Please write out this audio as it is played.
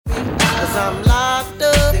Cause I'm locked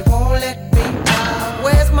up. They won't let me out.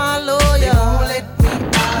 Where's my lawyer? They won't let me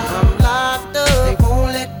out. I'm locked up. They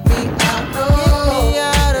won't let me out. No. Get me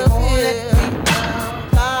out of here.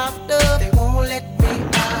 I'm locked up. They won't let me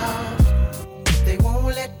out. They won't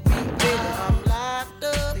let me out. I'm locked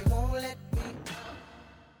up. They won't let me out.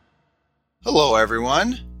 Hello,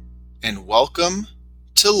 everyone, and welcome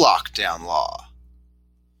to Lockdown Law.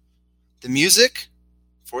 The music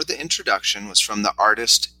for the introduction was from the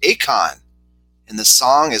artist Akon, and the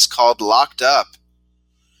song is called Locked Up.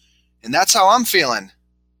 And that's how I'm feeling.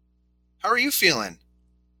 How are you feeling?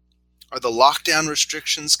 Are the lockdown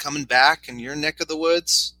restrictions coming back in your neck of the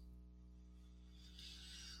woods?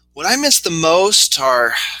 What I miss the most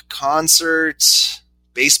are concerts,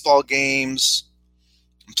 baseball games.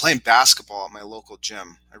 I'm playing basketball at my local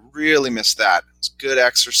gym. I really miss that. It's good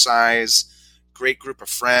exercise, great group of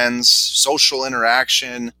friends, social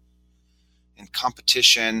interaction, and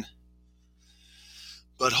competition.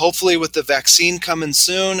 But hopefully with the vaccine coming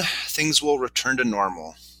soon, things will return to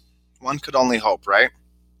normal. One could only hope, right?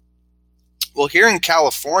 Well, here in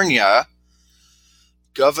California,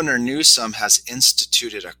 Governor Newsom has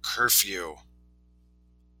instituted a curfew.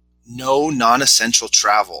 No non-essential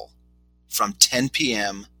travel from 10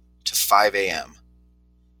 p.m. to 5 a.m.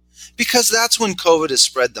 Because that's when COVID is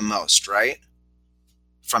spread the most, right?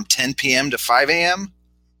 From 10 p.m. to 5 a.m.?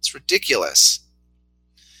 It's ridiculous.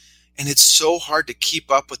 And it's so hard to keep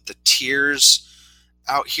up with the tiers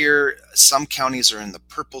out here. Some counties are in the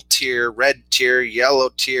purple tier, red tier, yellow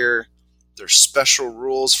tier. There's special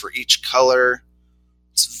rules for each color.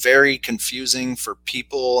 It's very confusing for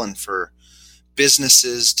people and for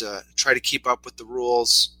businesses to try to keep up with the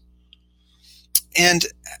rules. And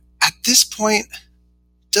at this point,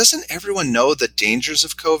 doesn't everyone know the dangers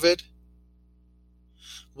of COVID?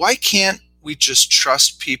 Why can't we just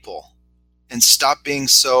trust people and stop being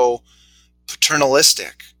so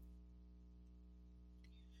paternalistic?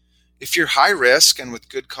 If you're high risk and with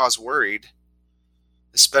good cause worried,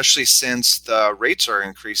 especially since the rates are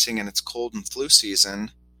increasing and it's cold and flu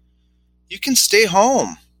season, you can stay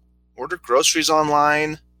home, order groceries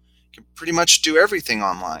online, you can pretty much do everything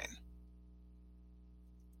online.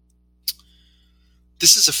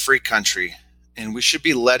 This is a free country, and we should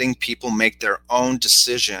be letting people make their own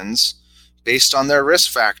decisions based on their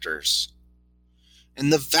risk factors.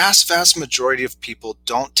 And the vast majority of people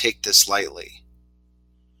don't take this lightly.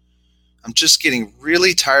 I'm just getting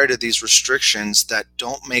really tired of these restrictions that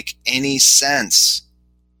don't make any sense,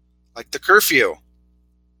 like the curfew.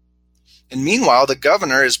 And meanwhile, the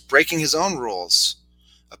governor is breaking his own rules.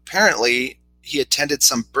 Apparently, he attended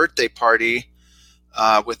some birthday party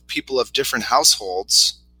with people of different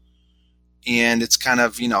households, and it's kind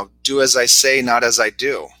of, do as I say, not as I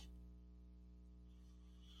do.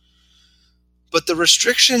 But the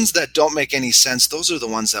restrictions that don't make any sense, those are the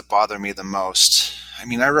ones that bother me the most. I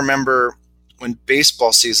mean, I remember when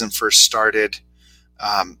baseball season first started,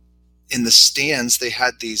 in the stands, they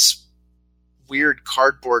had these weird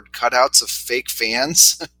cardboard cutouts of fake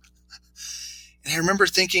fans. And I remember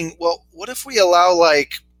thinking, well, what if we allow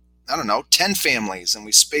 10 families and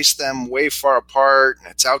we space them way far apart and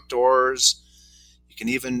it's outdoors. You can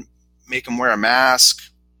even make them wear a mask.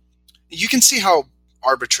 You can see how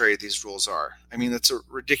arbitrary these rules are. I mean, that's a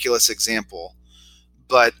ridiculous example,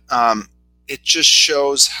 but it just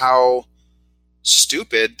shows how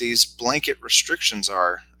stupid these blanket restrictions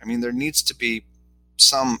are. I mean, there needs to be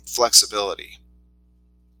some flexibility.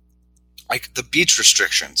 Like the beach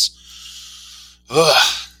restrictions.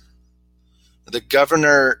 Ugh. The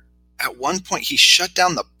governor, at one point, he shut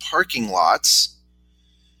down the parking lots,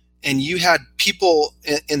 and you had people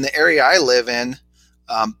in the area I live in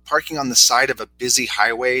parking on the side of a busy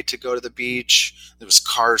highway to go to the beach. There was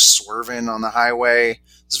cars swerving on the highway.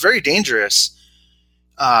 It was very dangerous.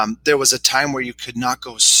 There was a time where you could not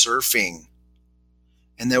go surfing.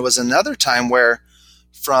 And there was another time where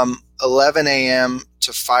from 11 a.m.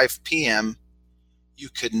 to 5 p.m., you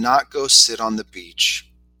could not go sit on the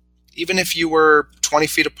beach, even if you were 20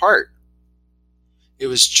 feet apart. It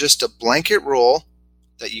was just a blanket rule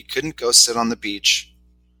that you couldn't go sit on the beach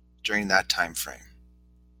during that time frame.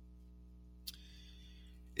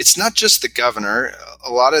 It's not just the governor.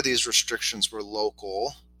 A lot of these restrictions were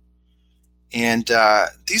local, and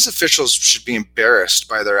these officials should be embarrassed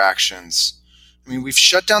by their actions. I mean, we've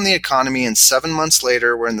shut down the economy, and 7 months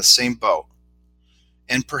later, we're in the same boat.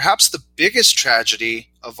 And perhaps the biggest tragedy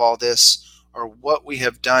of all this are what we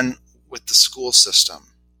have done with the school system.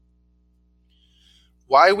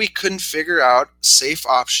 Why we couldn't figure out safe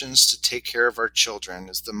options to take care of our children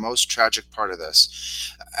is the most tragic part of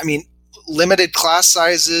this. I mean, limited class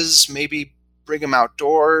sizes, maybe bring them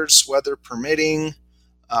outdoors, weather permitting,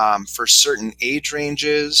 for certain age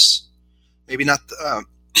ranges. Maybe not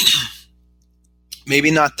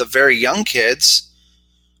maybe not the very young kids,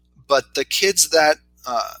 but the kids that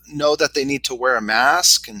know that they need to wear a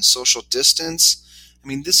mask and social distance. I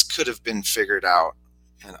mean, this could have been figured out.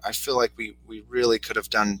 And I feel like we really could have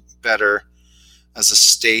done better as a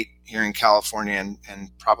state here in California,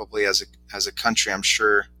 and probably as a country. I'm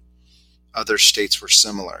sure other states were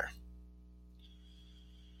similar.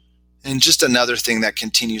 And just another thing that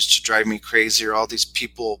continues to drive me crazy are all these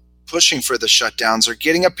people pushing for the shutdowns are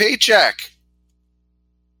getting a paycheck.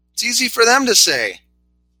 It's easy for them to say.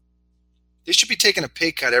 They should be taking a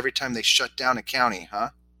pay cut every time they shut down a county, huh?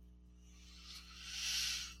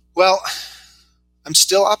 Well, I'm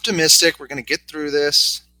still optimistic we're going to get through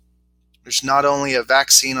this. There's not only a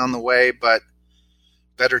vaccine on the way, but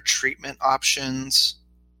better treatment options.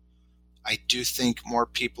 I do think more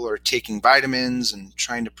people are taking vitamins and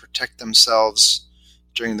trying to protect themselves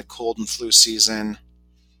during the cold and flu season.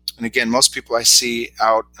 And again, most people I see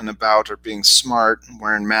out and about are being smart and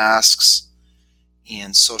wearing masks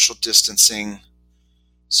and social distancing.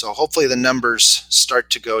 So hopefully the numbers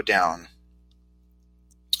start to go down.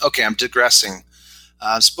 Okay, I'm digressing.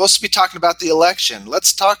 I'm supposed to be talking about the election.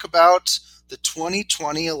 Let's talk about the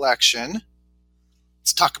 2020 election.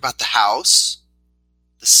 Let's talk about the House,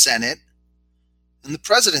 the Senate, and the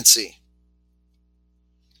presidency.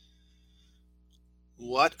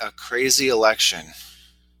 What a crazy election.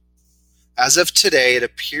 As of today, it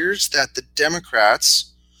appears that the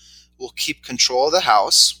Democrats will keep control of the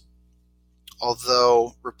House,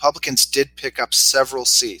 although Republicans did pick up several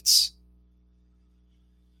seats.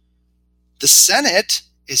 The Senate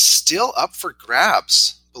is still up for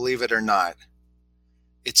grabs, believe it or not.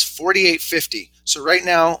 It's 48-50. So right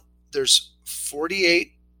now, there's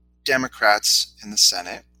 48 Democrats in the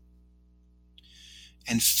Senate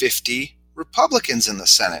and 50 Republicans in the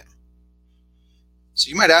Senate. So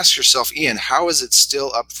you might ask yourself, Ian, how is it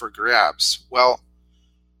still up for grabs? Well,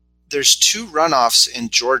 there's 2 runoffs in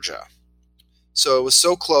Georgia. So it was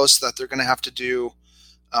so close that they're going to have to do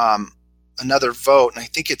another vote, and I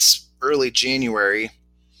think it's early January,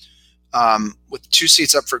 with 2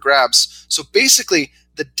 seats up for grabs. So basically,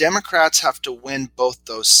 the Democrats have to win both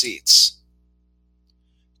those seats.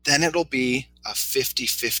 Then it'll be a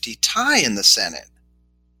 50-50 tie in the Senate.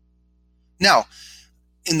 Now,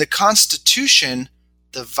 in the Constitution,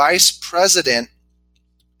 the vice president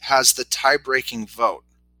has the tie-breaking vote,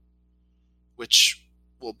 which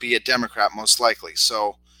will be a Democrat most likely.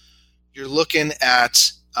 So you're looking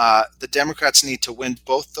at the Democrats need to win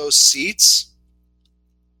both those seats,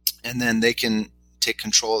 and then they can take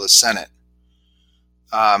control of the Senate.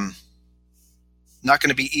 Not going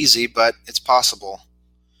to be easy, but it's possible.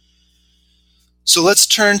 So let's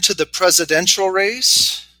turn to the presidential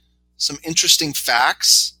race. Some interesting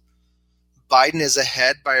facts. Biden is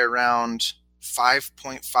ahead by around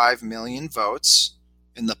 5.5 million votes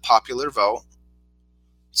in the popular vote.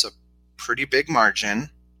 It's a pretty big margin.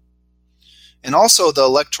 And also the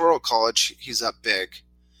Electoral College, he's up big.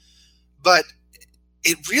 But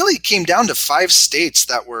it really came down to 5 states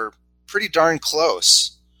that were pretty darn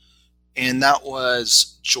close. And that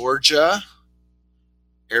was Georgia,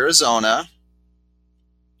 Arizona,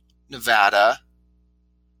 Nevada,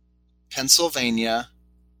 Pennsylvania,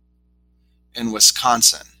 and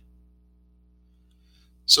Wisconsin.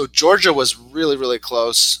 So Georgia was really, really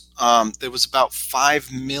close. There was about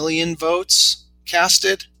 5 million votes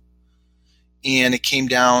casted, and it came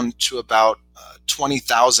down to about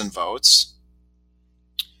 20,000 votes.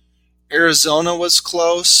 Arizona was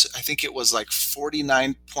close. I think it was like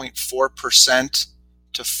 49.4%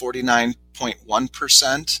 to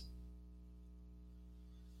 49.1%.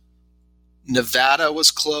 Nevada was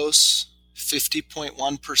close,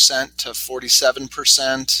 50.1% to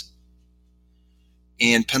 47%.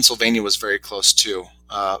 And Pennsylvania was very close too,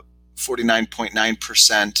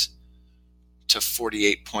 49.9% to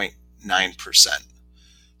 48.9%.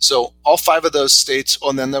 So all 5 of those states,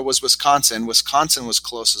 and then there was Wisconsin. Wisconsin was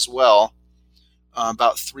close as well,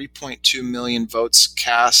 about 3.2 million votes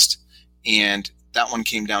cast, and that one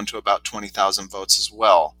came down to about 20,000 votes as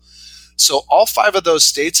well. So all 5 of those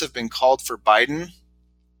states have been called for Biden.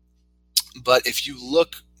 But if you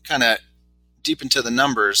look kind of deep into the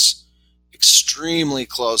numbers, extremely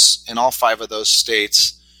close in all 5 of those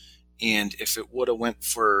states. And if it would have went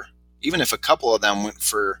for, even if a couple of them went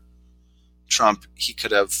for Trump, he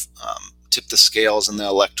could have tipped the scales in the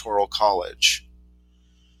Electoral College.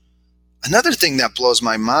 Another thing that blows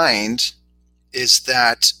my mind is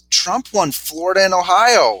that Trump won Florida and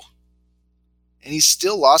Ohio, and he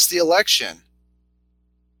still lost the election.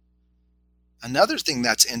 Another thing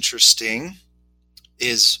that's interesting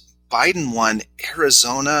is Biden won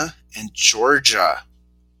Arizona and Georgia,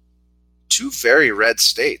 two very red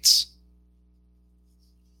states.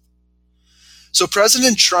 So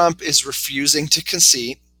President Trump is refusing to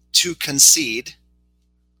concede,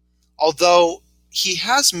 although he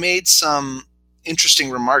has made some interesting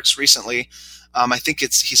remarks recently. I think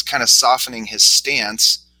he's kind of softening his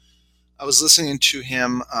stance. I was listening to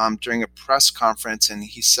him during a press conference, and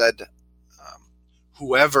he said,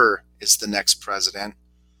 whoever is the next president.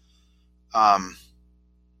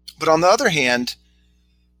 But on the other hand,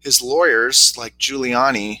 his lawyers, like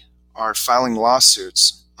Giuliani, are filing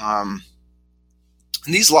lawsuits. And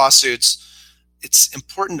these lawsuits, it's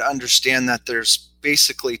important to understand that there's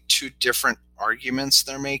basically two different arguments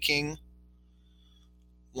they're making.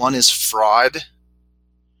 One is fraud,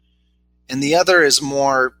 and the other is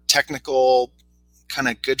more technical, kind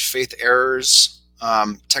of good faith errors,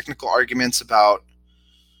 technical arguments about,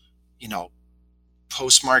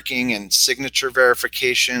 postmarking and signature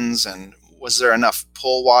verifications, and was there enough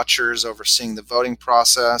poll watchers overseeing the voting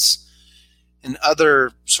process, and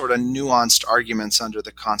other sort of nuanced arguments under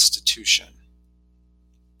the Constitution.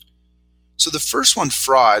 So the first one,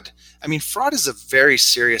 fraud. Fraud is a very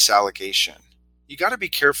serious allegation. You got to be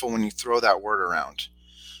careful when you throw that word around.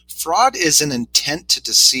 Fraud is an intent to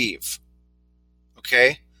deceive.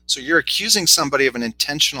 Okay? So you're accusing somebody of an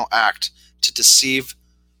intentional act to deceive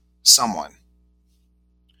someone.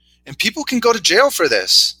 And people can go to jail for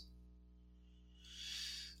this.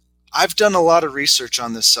 I've done a lot of research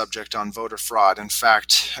on this subject on voter fraud. In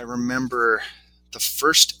fact, I remember the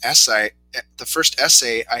first essay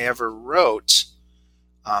I ever wrote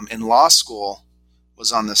in law school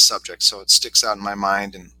was on this subject, so it sticks out in my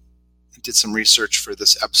mind, and I did some research for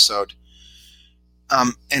this episode.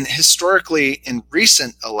 And historically, in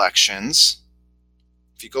recent elections,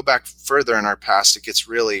 if you go back further in our past, it gets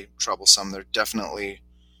really troublesome. There definitely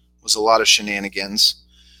was a lot of shenanigans.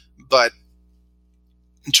 But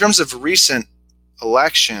in terms of recent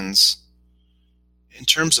elections, in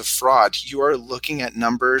terms of fraud, you are looking at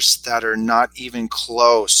numbers that are not even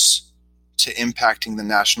close to impacting the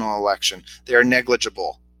national election. They are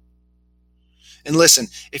negligible. And listen,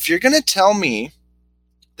 if you're going to tell me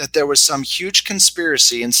that there was some huge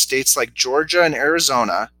conspiracy in states like Georgia and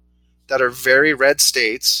Arizona that are very red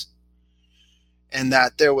states, and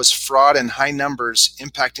that there was fraud in high numbers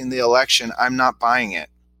impacting the election, I'm not buying it.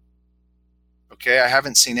 Okay, I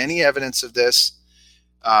haven't seen any evidence of this,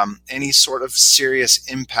 any sort of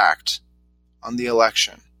serious impact on the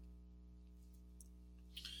election.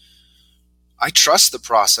 I trust the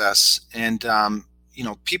process, and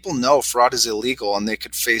people know fraud is illegal and they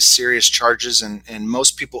could face serious charges, and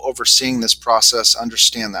most people overseeing this process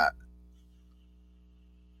understand that.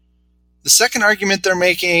 The second argument they're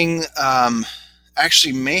making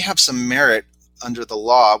actually may have some merit under the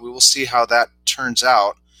law. We will see how that turns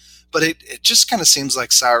out. But it just kind of seems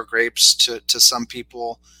like sour grapes to some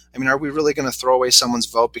people. Are we really going to throw away someone's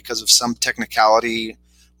vote because of some technicality,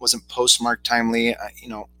 wasn't postmarked timely?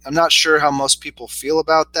 I'm not sure how most people feel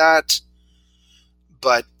about that.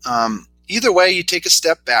 But either way, you take a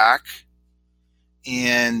step back,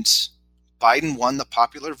 and Biden won the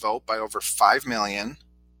popular vote by over 5 million.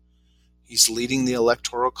 He's leading the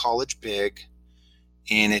Electoral College big,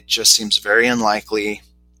 and it just seems very unlikely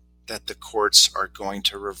that the courts are going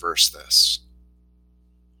to reverse this.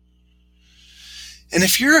 And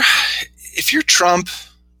if you're Trump,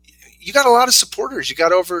 you got a lot of supporters. You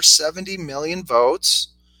got over 70 million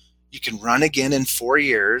votes. You can run again in 4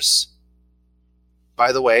 years.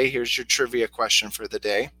 By the way, here's your trivia question for the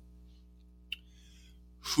day.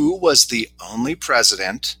 Who was the only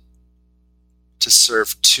president to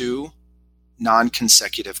serve 2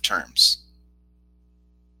 non-consecutive terms?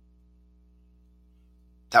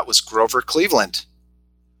 That was Grover Cleveland.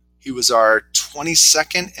 He was our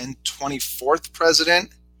 22nd and 24th president,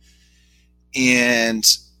 and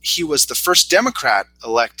he was the first Democrat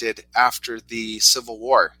elected after the Civil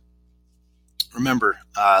War. Remember,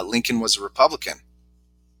 Lincoln was a Republican.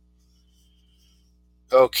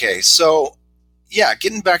 Okay, so yeah,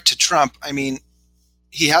 getting back to Trump,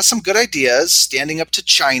 he has some good ideas, standing up to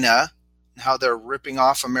China and how they're ripping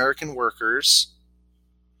off American workers.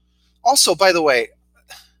 Also, by the way,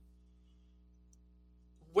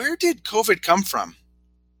 where did COVID come from?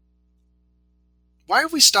 Why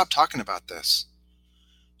have we stopped talking about this?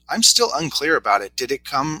 I'm still unclear about it. Did it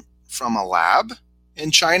come from a lab in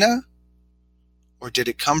China? Or did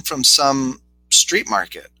it come from some street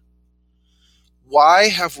market? Why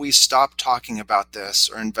have we stopped talking about this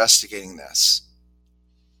or investigating this?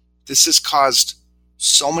 This has caused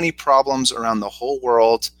so many problems around the whole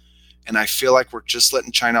world, And I feel like we're just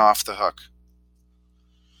letting China off the hook.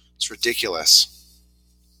 It's ridiculous.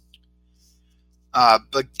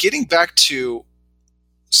 But getting back to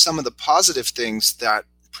some of the positive things that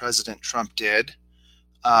President Trump did,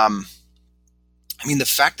 the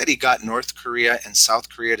fact that he got North Korea and South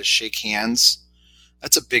Korea to shake hands,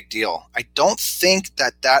 that's a big deal. I don't think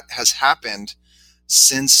that has happened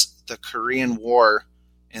since the Korean War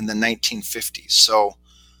in the 1950s. So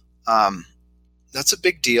that's a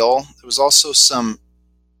big deal. There was also some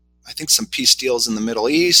peace deals in the Middle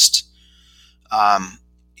East.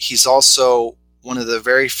 He's also one of the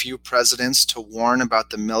very few presidents to warn about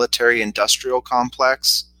the military-industrial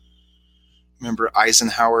complex. Remember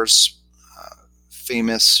Eisenhower's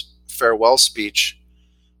famous farewell speech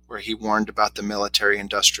where he warned about the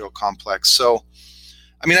military-industrial complex. So,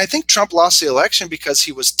 I think Trump lost the election because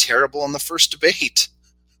he was terrible in the first debate.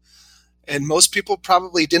 And most people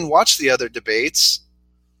probably didn't watch the other debates.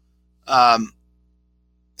 In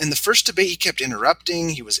the first debate, he kept interrupting.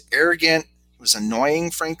 He was arrogant. He was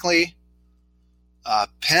annoying, frankly.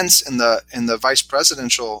 Pence in the vice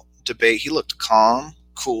presidential debate, he looked calm,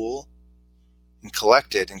 cool, and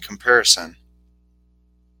collected in comparison.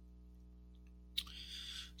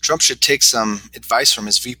 Trump should take some advice from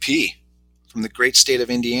his VP from the great state of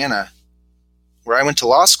Indiana, where I went to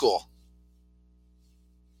law school.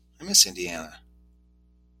 I miss Indiana.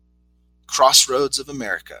 Crossroads of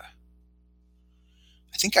America.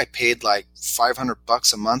 I think I paid like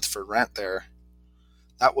 $500 a month for rent there.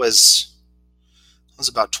 That was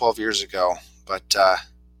about 12 years ago, but I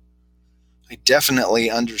definitely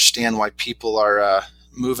understand why people are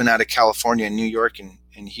moving out of California and New York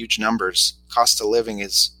in huge numbers. Cost of living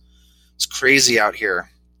is crazy out here.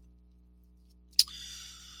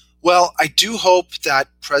 Well, I do hope that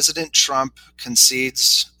President Trump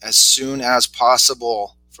concedes as soon as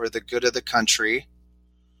possible for the good of the country.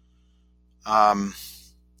 I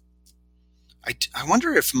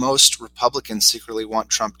wonder if most Republicans secretly want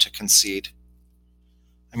Trump to concede.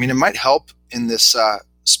 It might help in this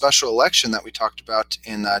special election that we talked about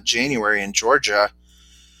in January in Georgia,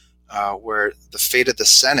 where the fate of the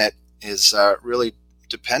Senate is really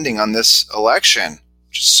depending on this election,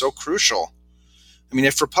 which is so crucial.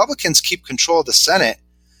 If Republicans keep control of the Senate,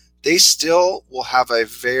 they still will have a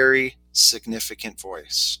very significant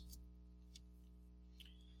voice.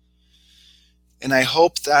 And I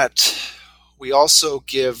hope that we also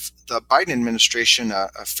give the Biden administration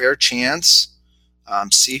a fair chance,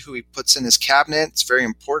 see who he puts in his cabinet. It's very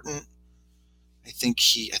important. I think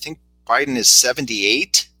Biden is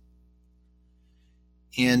 78.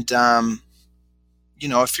 And,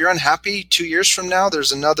 if you're unhappy 2 years from now,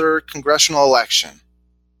 there's another congressional election.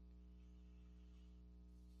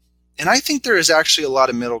 And I think there is actually a lot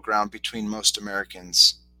of middle ground between most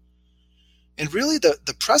Americans. And really,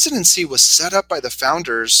 the presidency was set up by the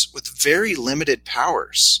founders with very limited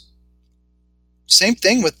powers. Same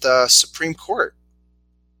thing with the Supreme Court.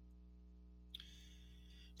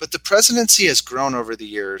 But the presidency has grown over the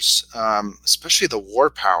years, especially the war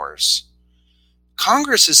powers.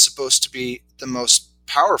 Congress is supposed to be the most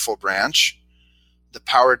powerful branch, the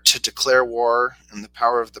power to declare war and the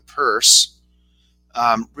power of the purse.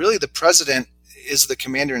 Really, the president is the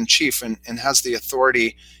commander-in-chief and has the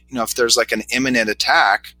authority, if there's like an imminent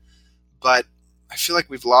attack. But I feel like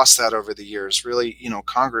we've lost that over the years. Really,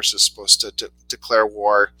 Congress is supposed to declare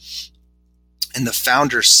war. And the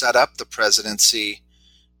founders set up the presidency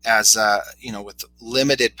as, with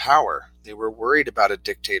limited power. They were worried about a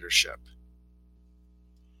dictatorship.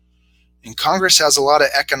 And Congress has a lot of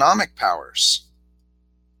economic powers.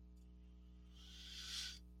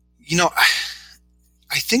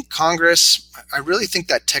 I think Congress, I really think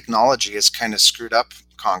that technology has kind of screwed up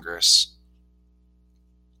Congress.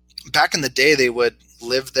 Back in the day, they would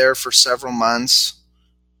live there for several months.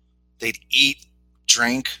 They'd eat,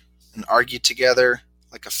 drink, and argue together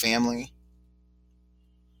like a family.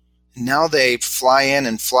 And now they fly in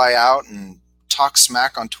and fly out and talk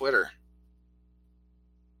smack on Twitter.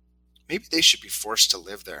 Maybe they should be forced to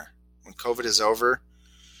live there when COVID is over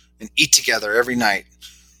and eat together every night.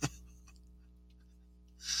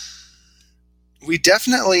 We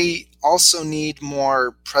definitely also need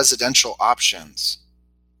more presidential options.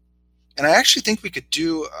 And I actually think we could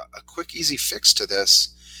do a quick, easy fix to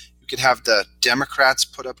this. We could have the Democrats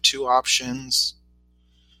put up 2 options,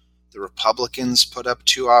 the Republicans put up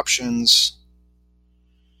 2 options,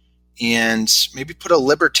 and maybe put a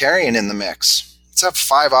libertarian in the mix. Let's have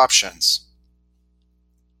 5 options.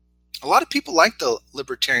 A lot of people like the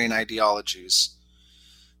libertarian ideologies,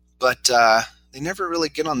 but they never really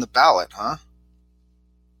get on the ballot, huh?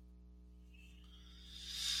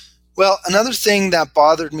 Well, another thing that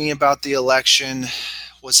bothered me about the election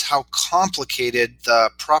was how complicated the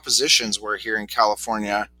propositions were here in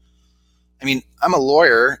California. I mean, I'm a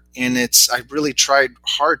lawyer, and I really tried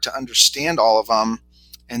hard to understand all of them,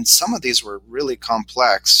 and some of these were really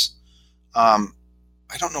complex. I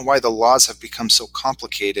don't know why the laws have become so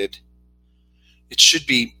complicated. It should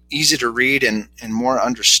be easy to read and more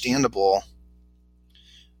understandable.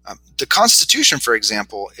 The Constitution, for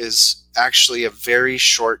example, is actually a very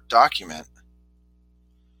short document.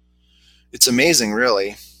 It's amazing,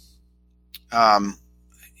 really.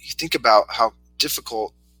 You think about how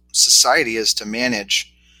difficult society is to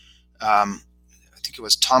manage. I think it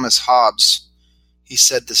was Thomas Hobbes. He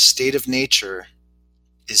said the state of nature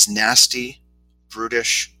is nasty,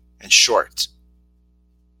 brutish, and short.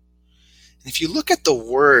 And if you look at the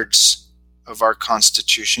words of our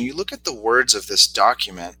Constitution, you look at the words of this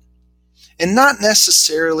document, and not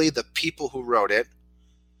necessarily the people who wrote it,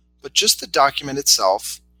 but just the document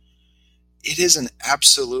itself, it is an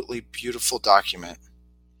absolutely beautiful document.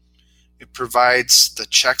 It provides the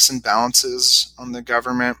checks and balances on the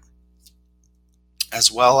government,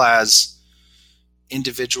 as well as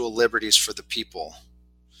individual liberties for the people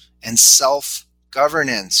and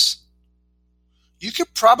self-governance. You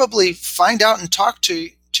could probably find out and talk to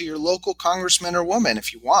your local congressman or woman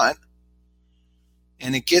if you want.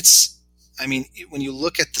 And it gets, when you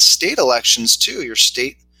look at the state elections too, your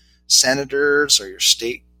state senators or your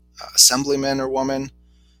state assemblyman or woman,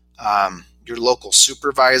 your local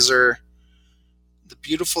supervisor, the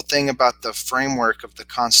beautiful thing about the framework of the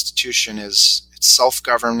Constitution is it's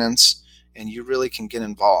self-governance, and you really can get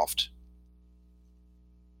involved.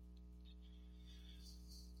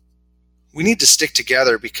 We need to stick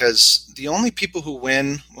together, because the only people who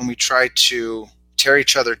win when we try to tear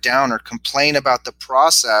each other down or complain about the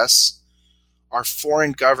process are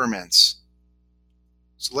foreign governments.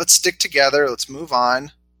 So let's stick together. Let's move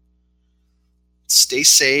on. Stay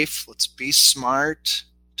safe. Let's be smart.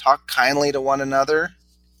 Talk kindly to one another.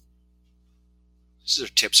 These are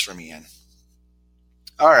tips from Ian.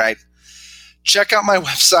 All right. Check out my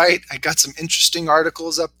website. I got some interesting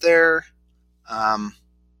articles up there.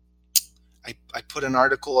 I put an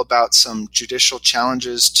article about some judicial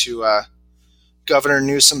challenges to Governor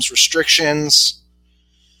Newsom's restrictions.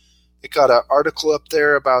 I got an article up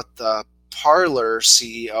there about the Parler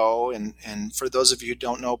CEO, and for those of you who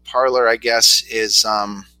don't know, Parler, I guess, is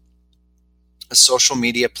a social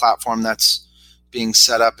media platform that's being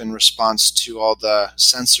set up in response to all the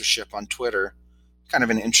censorship on Twitter. Kind of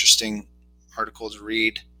an interesting article to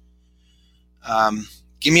read.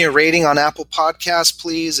 Give me a rating on Apple Podcasts,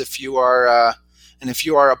 please. If you are a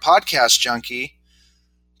podcast junkie,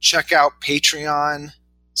 check out Patreon.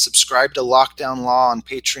 Subscribe to Lockdown Law on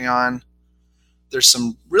Patreon. There's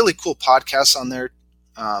some really cool podcasts on there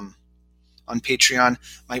on Patreon.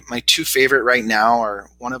 My two favorite right now are,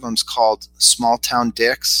 one of them's called Small Town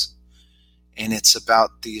Dicks, and it's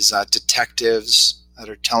about these detectives that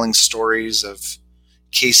are telling stories of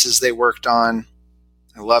cases they worked on.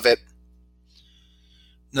 I love it.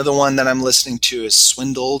 Another one that I'm listening to is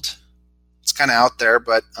Swindled. It's kind of out there,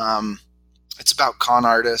 but it's about con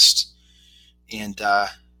artists, and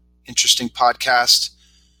interesting podcast.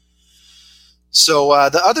 So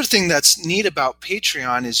the other thing that's neat about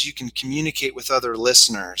Patreon is you can communicate with other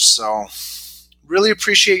listeners. So really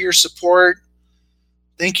appreciate your support.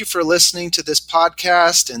 Thank you for listening to this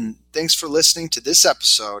podcast, and thanks for listening to this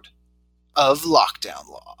episode of Lockdown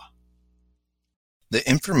Law. The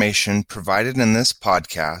information provided in this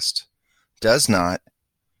podcast does not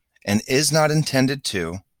and is not intended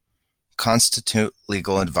to constitute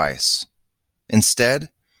legal advice. Instead,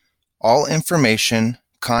 all information,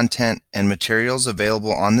 content, and materials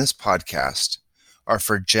available on this podcast are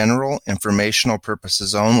for general informational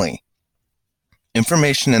purposes only.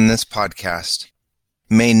 Information in this podcast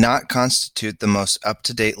may not constitute the most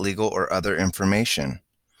up-to-date legal or other information.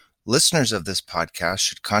 Listeners of this podcast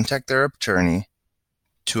should contact their attorney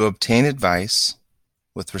to obtain advice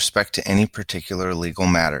with respect to any particular legal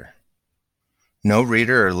matter. No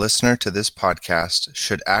reader or listener to this podcast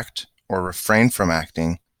should act or refrain from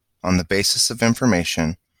acting on the basis of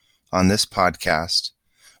information on this podcast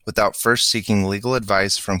without first seeking legal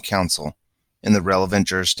advice from counsel in the relevant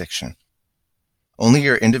jurisdiction. Only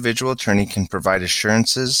your individual attorney can provide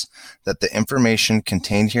assurances that the information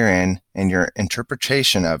contained herein and your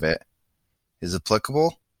interpretation of it is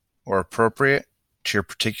applicable or appropriate to your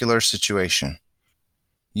particular situation.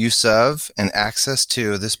 Use of and access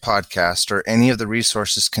to this podcast or any of the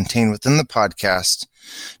resources contained within the podcast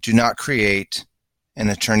do not create an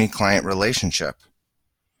attorney-client relationship.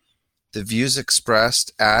 The views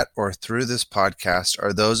expressed at or through this podcast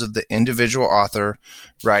are those of the individual author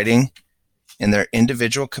writing in their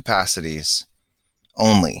individual capacities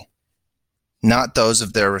only, not those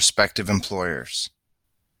of their respective employers.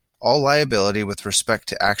 All liability with respect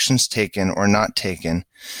to actions taken or not taken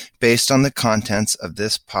based on the contents of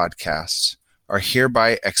this podcast are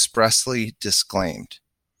hereby expressly disclaimed.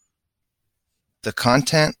 The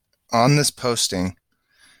content on this posting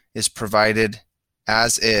is provided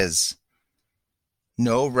as is.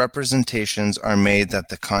 No representations are made that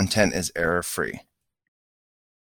the content is error-free.